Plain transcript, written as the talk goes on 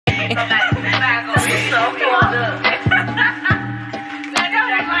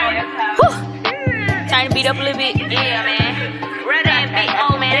Turn the beat up a little bit. Yeah, man. Retta and big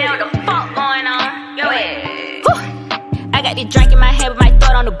old man, they know what the fuck going on. Go ahead. I got this drink in my head with my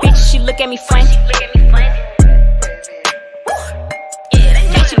thought on the bitch. She look at me funny.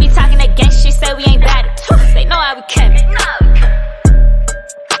 Yeah, she be talking that gang shit, say we ain't bout it. They know how we coming.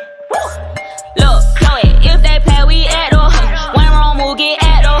 Look, go ahead. If they play, we at or one wrong move, get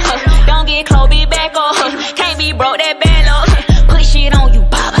at or don't get close, be back or can't be broke, that bad low. Put shit on you,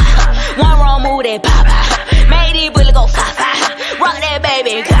 baba. One wrong move, that baba. Made it bullet go fah-fah. Rock that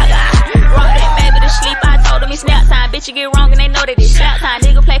baby, gaga. Rock that baby to sleep. I told him it's nap time. Bitch, you get wrong and they know that it's shout time.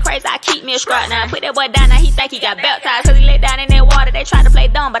 Nigga play crazy, I keep me a scrap now. Put that boy down, now he think he got baptized. Cause he let down in that water. They tried to play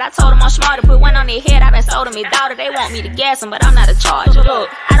dumb, but I told him I'm smarter. Put one on their head, I been sold them his daughter. They want me to gas him, but I'm not a charger. Look,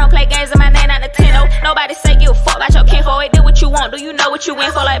 I don't play games in my name, not Nintendo. Nobody say give a fuck about your kinfolk. It do what you want. Do you know what you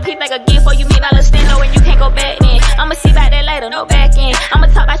in for? Like, people think again for you meet my little stendo and you can't go back then. I'ma see about that later, no back end. I'ma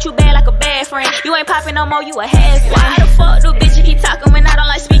talk about you bad like a bad friend. You ain't popping no more, you a has-been. Why the fuck do bitch you keep talking when I don't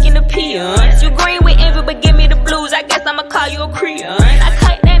like speaking to peons? You green with envy, but give me the blues. I guess I'ma call you a Creon. I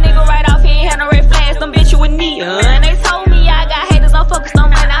cut that nigga right off, he ain't had no red flags. Them bitch you a neon. They told me I got haters, I'm focused on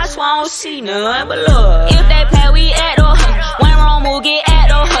money. I swear I don't see none. But look, if they play, we at or one wrong move, get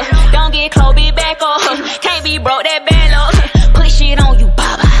at or don't get close, be back or can't be broke, that bad low. Put shit on you,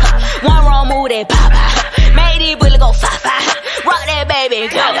 baba. One wrong move, that baba. Made it bullet go fah-fah. Rock that baby,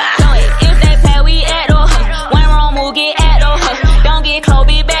 gaga. If they play, we at or one wrong move, get at or don't get close,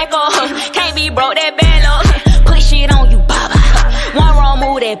 be back or can't be broke, that bad low. Put shit on you, baba. One wrong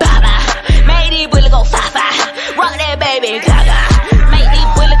move, that baba. Made it bullet go fah-fah. Rock that baby, gaga. Make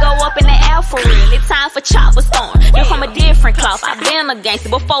these bullets go up in the air for real. It's time for chopper storm. You're from a different cloth. I been a gangster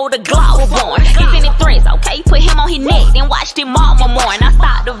before the Glock was born. Infinite threats, okay? Put him on his neck, then watched him mama more. And I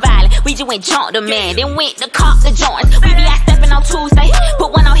stopped the violence. We just went jump the man, then went to cop the joints. We be out stepping on Tuesday.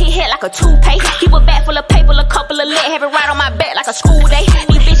 Put one on his head like a toupee. Keep a bag full of paper, a couple of lead. Have it right on my back like a school day.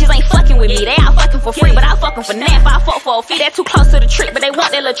 These bitches ain't fucking with me. They out fucking for free, but I fucking for nothing. If I fuck for a fee, that too close to the trick. But they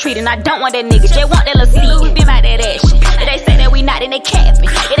want that little treat, and I don't want that nigga. They want that little seed. We been about that action. If they say that we not, then they capping.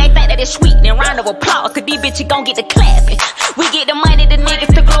 If they think that it's sweet, then round of applause. Cause these bitches gon' get the clapping. We get the money, the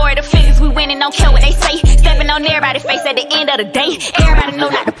niggas, the glory, the figures. We winning, don't care what they say. Stepping on everybody's face at the end of the day. Everybody know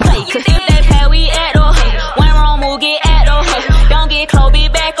not to play. Cause if they play, we at or one wrong move, get at or don't get close, be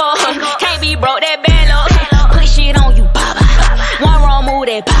back or can't be broke, that bad low. Put shit on you, baba. One wrong move,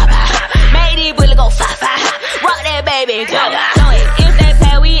 that baba. Made it bullet go fah-fah. Rock that baby, gaga. If they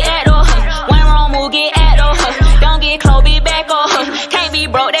play, we at or one wrong move, get at or don't get close, be back or can't be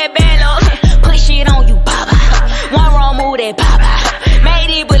broke, that bad low. Put shit on you, baba. One wrong move, that baba.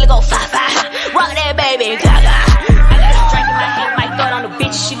 Made it bullet go fah-fah. Rock that baby, gaga. I got a drink in my head, my thought on the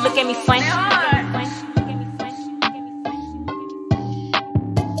bitch. She look at me funny.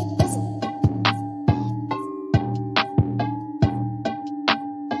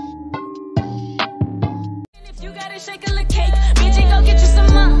 If you gotta shake a little cake, bitch, you go get you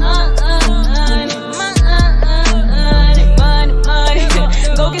some money.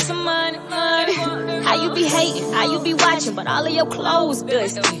 Go get some money. How you be hating? How you be watching? But all of your clothes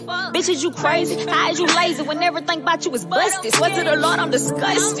dusty. Bitches, you crazy? How is you lazy when everything about you is busted? Swear to the Lord, I'm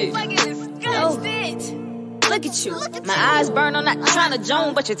disgusted. Oh. Look at you. My eyes burn, I'm not trying to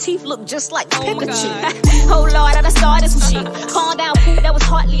joan, but your teeth look just like Pikachu. Oh Lord, I done started some shit. Calm down, fool, that was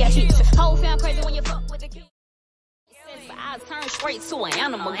hardly a hit. Whole fam crazy when you fuck with the kid. I turn straight to an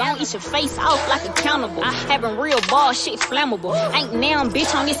animal. Gon' eat your face off like a cannibal. Having real ball shit flammable. Ain't now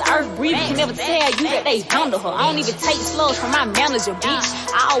bitch on this earth breathing. Can never tell you that they handle her. I don't even take slugs from my manager, bitch.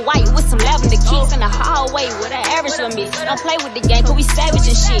 All white with some lavender kicks in the hallway with an average little bitch. Don't play with the game, cause we savage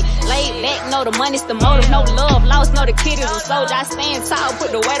and shit. Laid back, know the money's the motive. No love lost, know the kid is a soldier. I stand tall,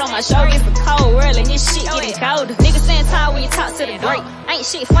 put the weight on my shoulder. It's a cold world and this shit getting colder. Niggas stand tall when you talk to the great. Ain't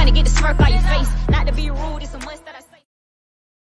shit funny, get the smirk on your face. Not to be rude, it's a must.